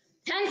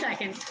 10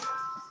 seconds.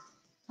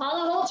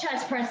 Hollow hold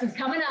chest press is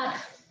coming up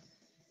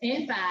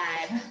in 5.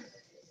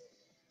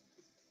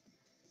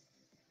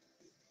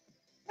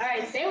 All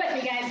right, stay with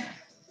me, guys.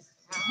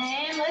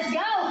 And let's go.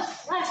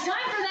 Last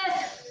time for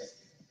this.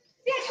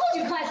 See, I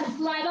told you class would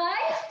fly by.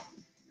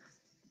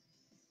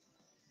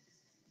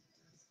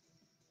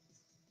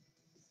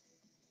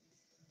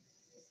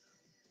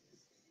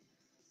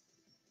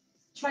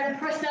 Try to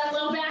press that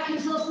low back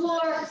into the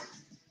floor.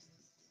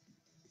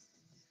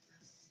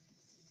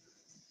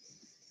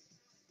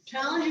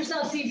 Challenge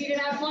yourself, see if you can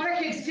add flutter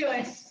kicks to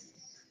it.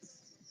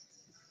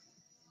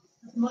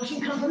 Let the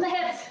motion come from the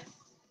hips.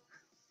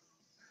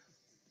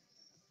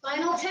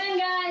 Final 10,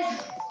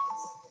 guys.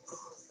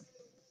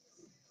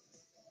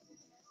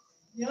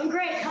 Doing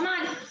great, come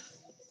on.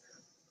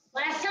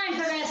 Last time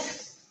for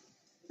this.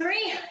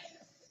 3,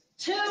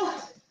 2,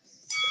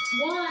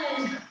 1.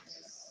 All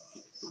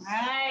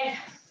right.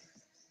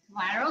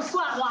 Lateral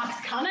squat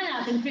walks coming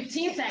up in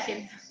 15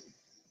 seconds.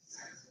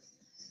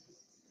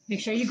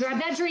 Make sure you grab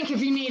that drink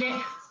if you need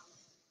it.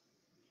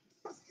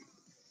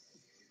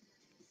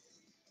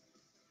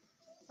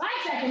 5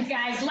 seconds,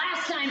 guys.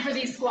 Last time for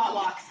these squat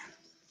walks.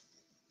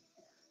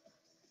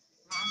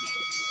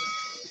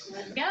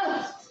 Let's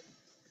go.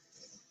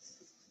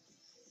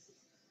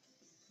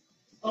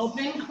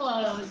 Open,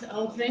 close,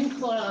 open,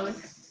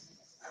 close.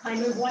 I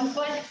move one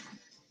foot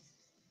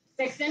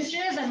 6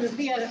 inches, I move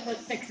the other foot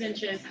 6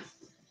 inches.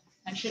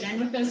 I should end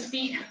with those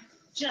feet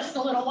just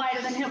a little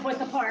wider than hip width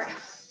apart.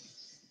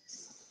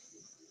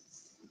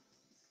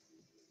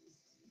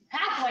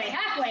 Halfway,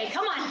 halfway,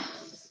 come on.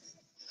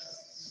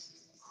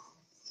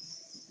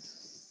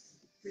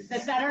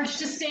 Resist that urge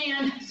to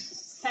stand.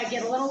 Try to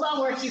get a little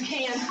lower if you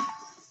can.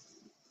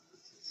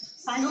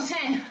 Final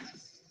 10.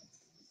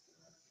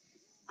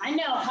 I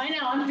know,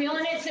 I'm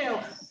feeling it too.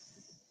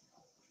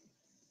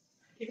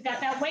 You've got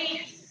that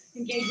weight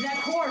Engage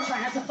that core.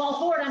 Try not to fall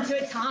forward onto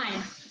it.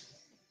 Time.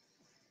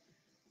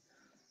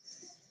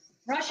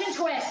 Russian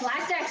twist.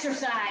 Last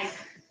exercise.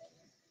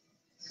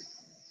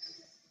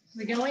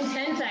 We go in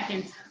 10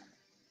 seconds.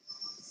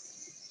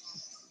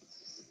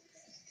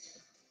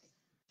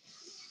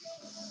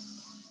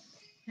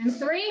 And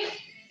 3,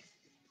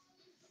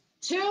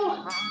 2,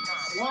 1.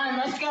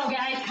 Let's go,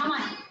 guys. Come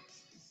on.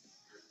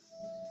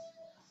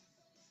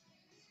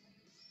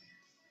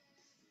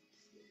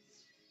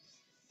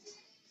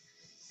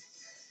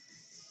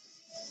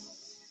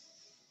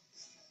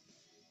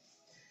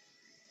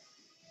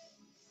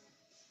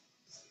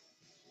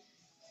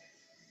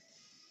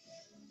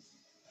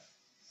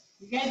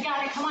 You guys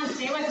got it. Come on,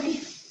 stay with me.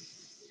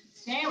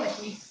 Stay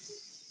with me.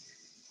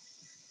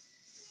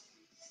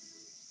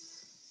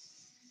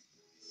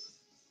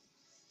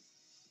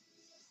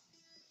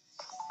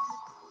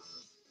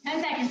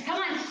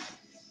 Come on.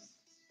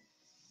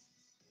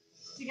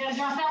 You gotta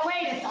drop that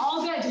weight. It's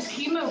all good. Just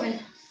keep moving.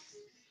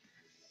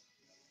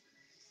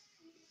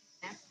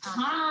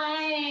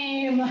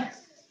 Time.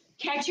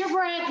 Catch your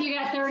breath. You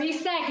got 30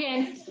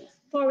 seconds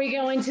before we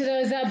go into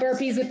those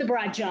burpees with the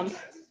broad jump.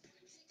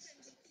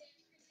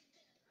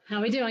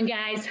 How we doing,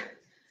 guys?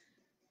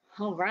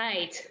 All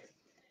right.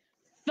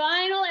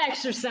 Final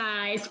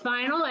exercise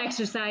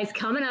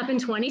coming up in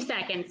 20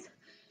 seconds.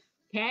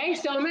 Okay,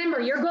 so remember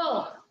your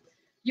goal.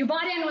 You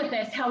bought in with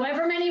this.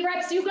 However many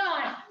reps you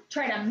got,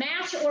 try to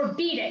match or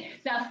beat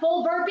it. That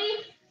full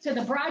burpee to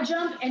the broad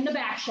jump and the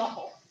back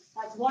shuffle.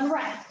 That's 1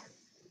 rep.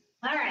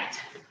 All right.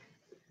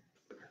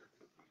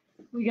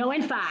 We go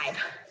in 5.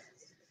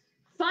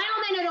 Final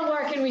minute of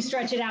work and we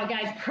stretch it out,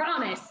 guys.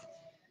 Promise.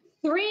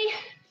 3,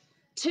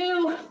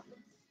 2,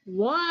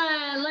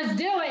 1. Let's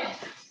do it.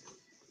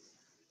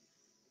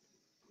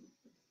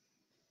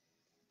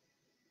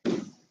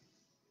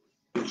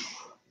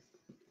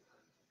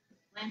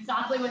 Land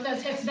softly with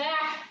those hips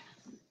back.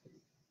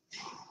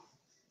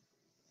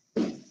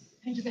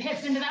 Into the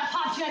hips, into that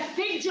pop chest,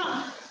 big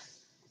jump.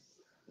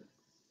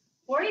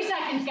 40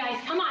 seconds, guys.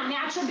 Come on,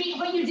 match or beat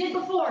what you did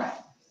before.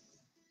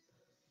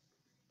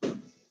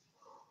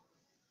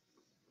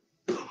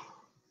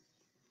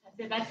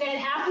 That's it,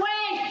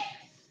 halfway.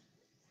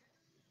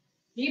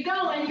 Keep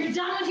going, you're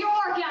done with your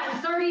workout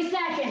in 30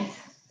 seconds.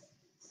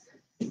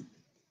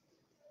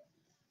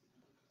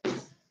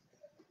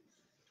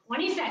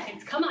 20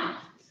 seconds, come on.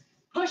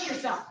 Push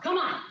yourself, come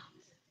on.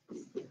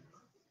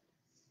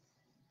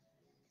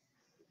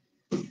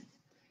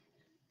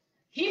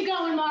 Keep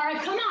going, Mara.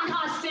 Come on,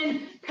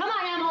 Austin. Come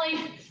on,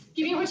 Emily.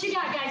 Give me what you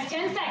got, guys.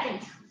 10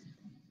 seconds.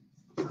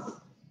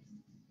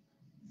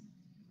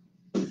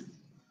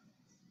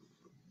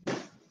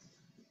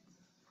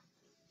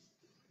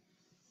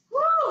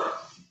 Woo!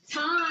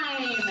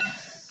 Time.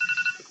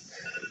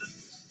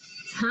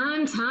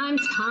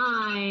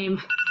 Time.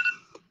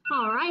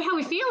 All right, how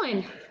we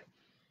feeling?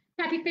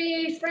 Happy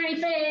face, frowny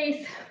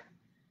face,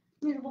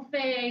 miserable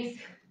face.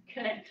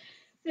 Good.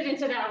 Sit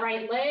into that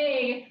right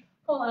leg.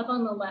 Pull up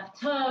on the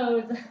left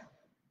toes.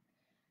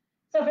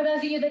 So for those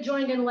of you that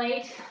joined in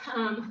late,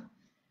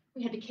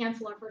 we had to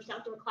cancel our first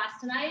outdoor class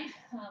tonight.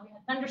 We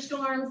had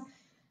thunderstorms,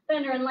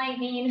 thunder and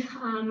lightning.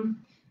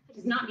 It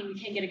does not mean we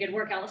can't get a good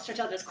workout. Let's stretch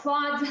out those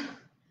quads.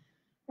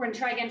 We're gonna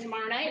try again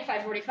tomorrow night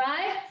at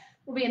 5:45.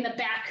 We'll be in the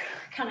back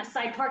kind of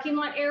side parking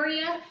lot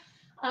area.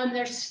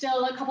 There's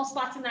still a couple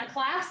spots in that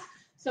class.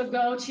 So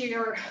go to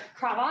your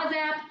Krav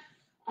app,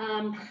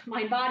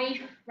 Mind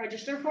Body,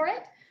 register for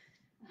it.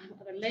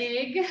 Other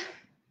leg. Good.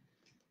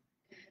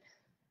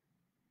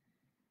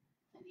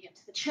 And you get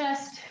to the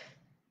chest.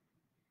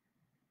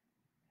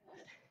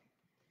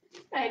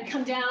 Good. All right,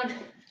 come down.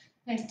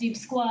 Nice deep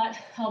squat,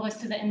 elbows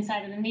to the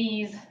inside of the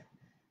knees.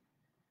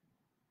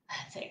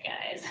 That's it,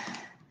 guys.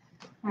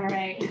 All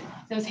right,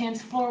 those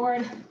hands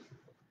forward.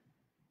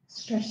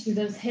 Stretch through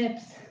those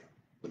hips.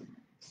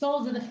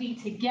 Soles of the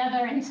feet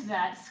together into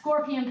that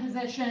scorpion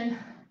position.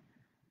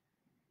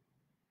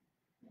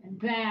 And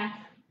back.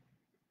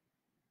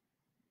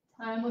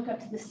 Look up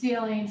to the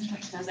ceiling,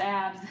 stretch those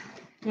abs.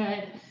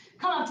 Good.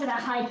 Come up to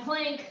that high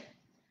plank.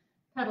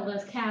 Pedal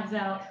those calves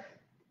out.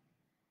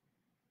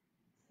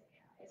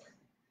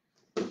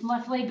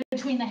 Left leg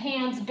between the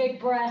hands, big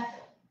breath.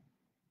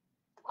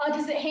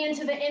 Opposite hand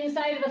to the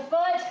inside of the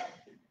foot.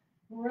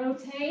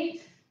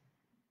 Rotate.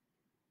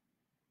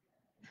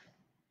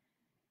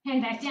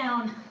 Hand back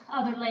down.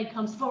 Other leg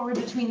comes forward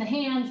between the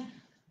hands.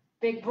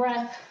 Big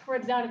breath,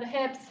 ribs out of the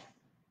hips.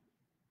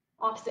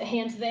 Opposite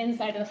hand to the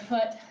inside of the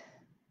foot.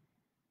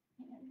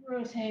 And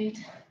rotate.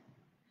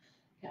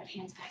 Got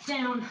hands back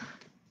down.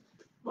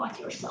 Walk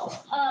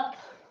yourself up.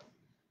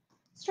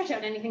 Stretch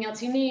out anything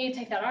else you need.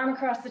 Take that arm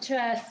across the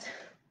chest.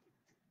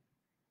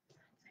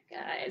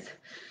 Guys,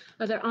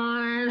 other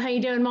arm. How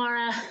you doing,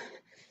 Mara?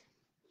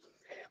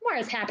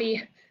 Mara's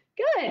happy.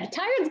 Good.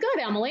 Tired's good,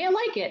 Emily. I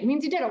like it. It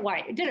means you did it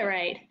right. You did it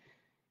right.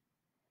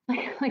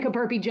 Like a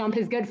burpee jump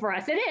is good for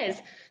us. It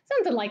is.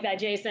 Something like that,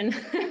 Jason.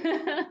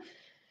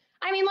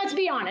 I mean, let's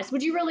be honest.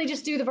 Would you really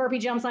just do the burpee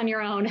jumps on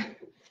your own?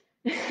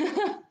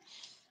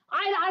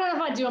 I don't know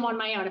if I'd do them on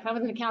my own if I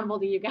wasn't accountable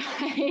to you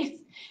guys.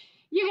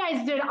 You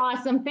guys did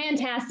awesome,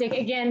 fantastic.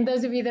 Again,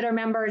 those of you that are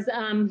members,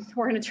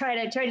 we're going to try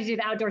to do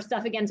the outdoor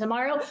stuff again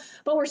tomorrow,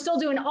 but we're still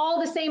doing all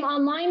the same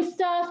online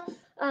stuff.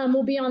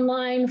 We'll be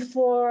online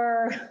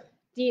for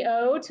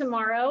DO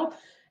tomorrow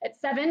at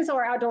 7, so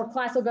our outdoor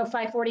class will go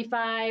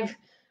 5:45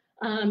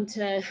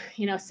 to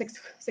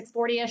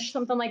 6:40ish,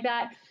 something like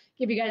that.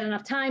 Give you guys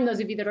enough time. Those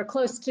of you that are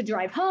close to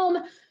drive home,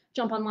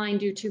 jump online,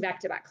 do 2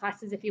 back-to-back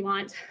classes if you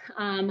want.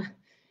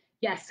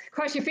 Yes,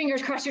 cross your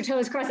fingers, cross your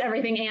toes, cross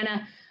everything,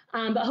 Anna.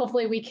 But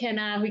hopefully we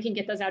can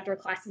get those outdoor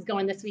classes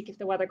going this week if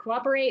the weather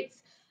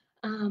cooperates.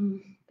 But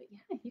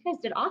yeah, you guys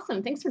did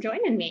awesome. Thanks for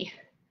joining me.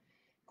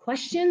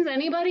 Questions,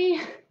 anybody?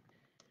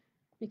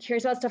 Be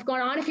curious about stuff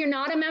going on. If you're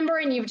not a member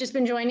and you've just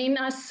been joining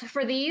us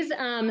for these,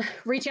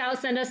 reach out,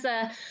 send us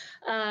a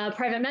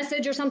private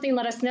message or something,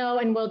 let us know,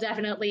 and we'll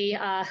definitely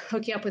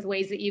hook you up with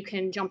ways that you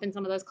can jump in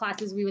some of those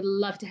classes. We would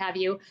love to have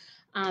you,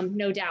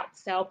 no doubt.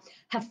 So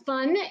have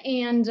fun,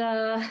 and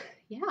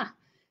yeah,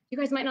 you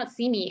guys might not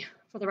see me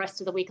for the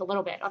rest of the week a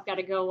little bit. I've got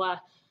to go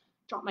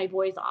drop my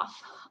boys off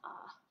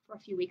for a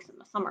few weeks in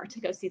the summer to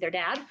go see their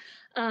dad,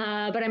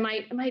 but I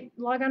might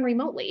log on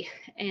remotely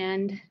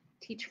and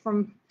teach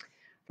from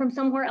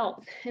somewhere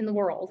else in the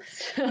world.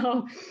 So,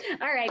 all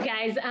right,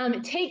 guys,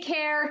 take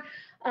care.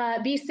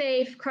 Be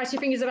safe. Cross your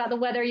fingers about the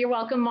weather. You're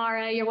welcome,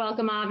 Mara. You're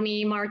welcome,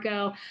 Avni,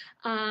 Marco.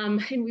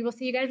 And we will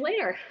see you guys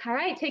later. All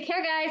right, take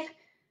care, guys.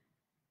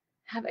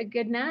 Have a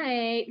good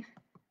night.